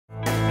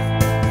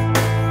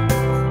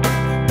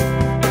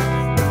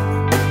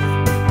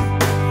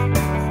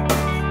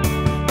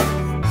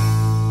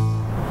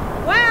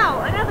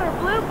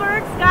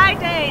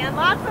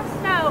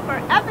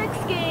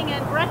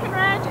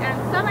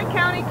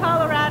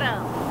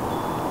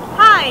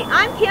Hi,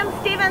 I'm Kim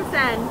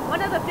Stevenson, one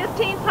of the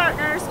 15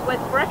 partners with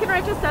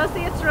Breckenridge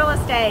Associates Real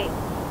Estate,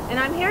 and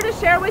I'm here to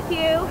share with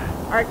you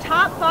our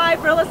top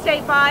 5 real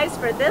estate buys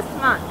for this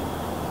month.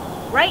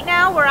 Right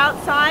now we're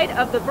outside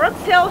of the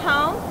Brooks Hill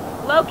home,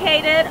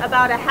 located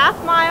about a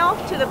half mile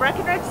to the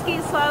Breckenridge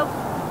ski slope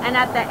and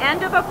at the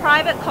end of a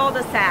private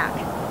cul-de-sac.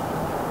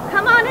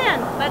 Come on in,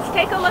 let's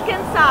take a look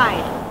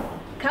inside.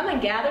 Come and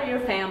gather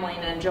your family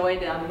and enjoy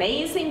the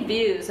amazing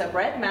views of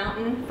Red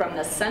Mountain from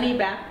the sunny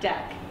back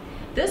deck.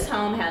 This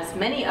home has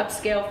many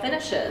upscale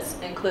finishes,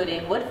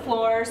 including wood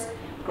floors,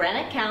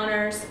 granite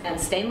counters, and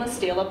stainless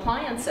steel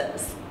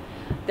appliances.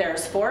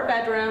 There's 4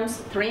 bedrooms,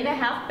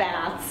 3.5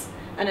 baths,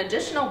 an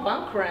additional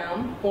bunk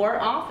room or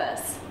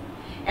office.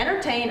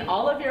 Entertain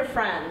all of your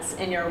friends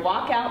in your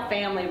walkout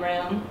family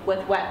room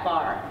with wet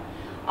bar.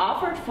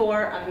 Offered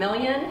for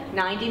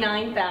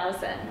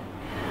 $1,099,000.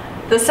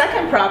 The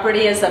second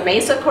property is a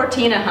Mesa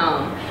Cortina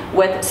home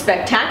with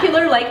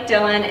spectacular Lake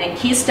Dillon and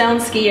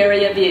Keystone ski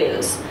area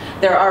views.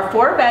 There are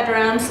 4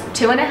 bedrooms,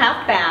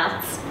 2.5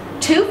 baths,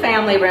 2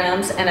 family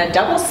rooms, and a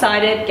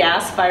double-sided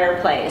gas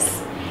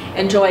fireplace.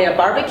 Enjoy a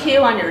barbecue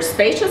on your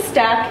spacious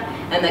deck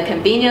and the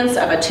convenience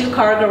of a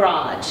 2-car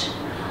garage.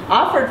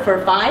 Offered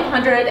for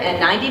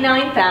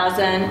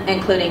 $599,000,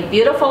 including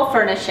beautiful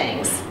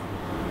furnishings.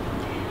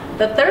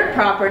 The third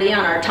property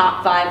on our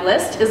top 5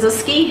 list is a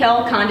ski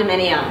hill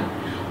condominium.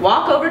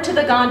 Walk over to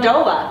the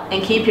gondola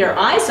and keep your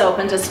eyes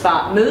open to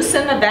spot moose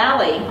in the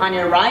valley on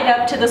your ride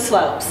up to the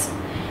slopes.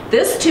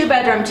 This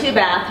 2-bedroom,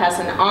 2-bath has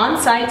an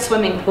on-site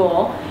swimming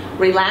pool,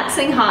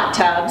 relaxing hot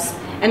tubs,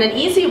 and an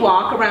easy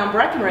walk around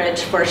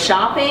Breckenridge for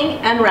shopping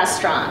and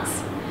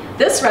restaurants.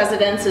 This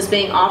residence is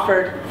being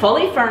offered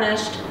fully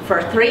furnished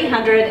for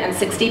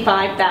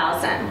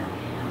 $365,000.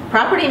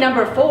 Property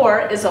number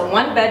 4 is a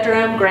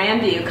 1-bedroom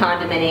Grandview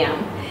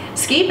condominium.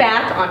 Ski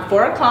back on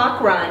 4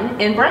 O'Clock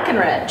Run in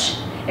Breckenridge.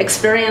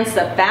 Experience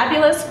the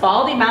fabulous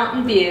Baldy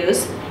Mountain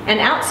views and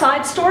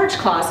outside storage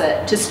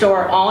closet to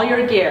store all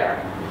your gear.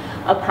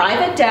 A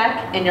private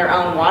deck and your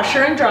own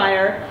washer and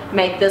dryer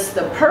make this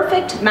the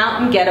perfect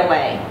mountain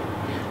getaway.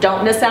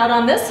 Don't miss out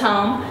on this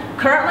home,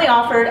 currently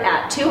offered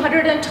at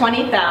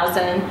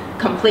 $220,000,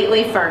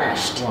 completely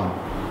furnished.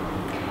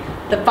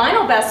 The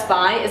final best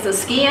buy is a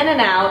ski in and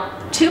out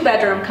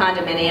 2-bedroom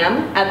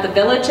condominium at the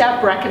Village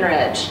at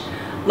Breckenridge,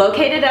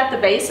 located at the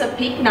base of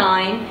Peak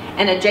 9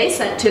 and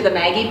adjacent to the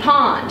Maggie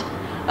Pond.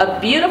 A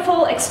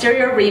beautiful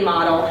exterior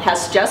remodel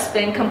has just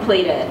been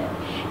completed.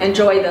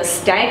 Enjoy the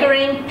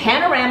staggering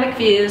panoramic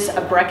views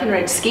of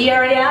Breckenridge ski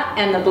area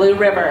and the Blue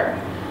River.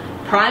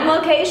 Prime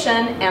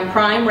location and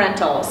prime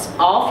rentals,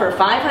 all for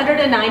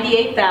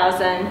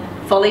 $598,000,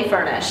 fully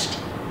furnished.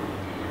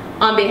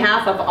 On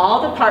behalf of all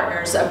the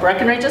partners of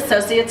Breckenridge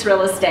Associates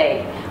Real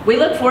Estate, we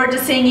look forward to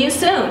seeing you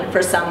soon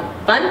for some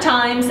fun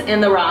times in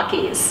the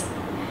Rockies.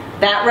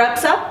 That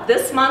wraps up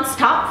this month's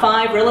top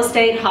 5 real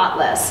estate hot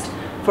list.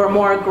 For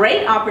more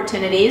great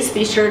opportunities,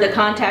 be sure to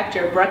contact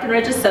your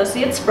Breckenridge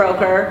Associates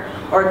broker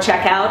or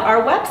check out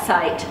our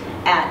website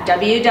at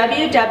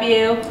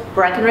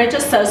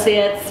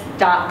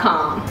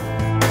www.breckenridgeassociates.com.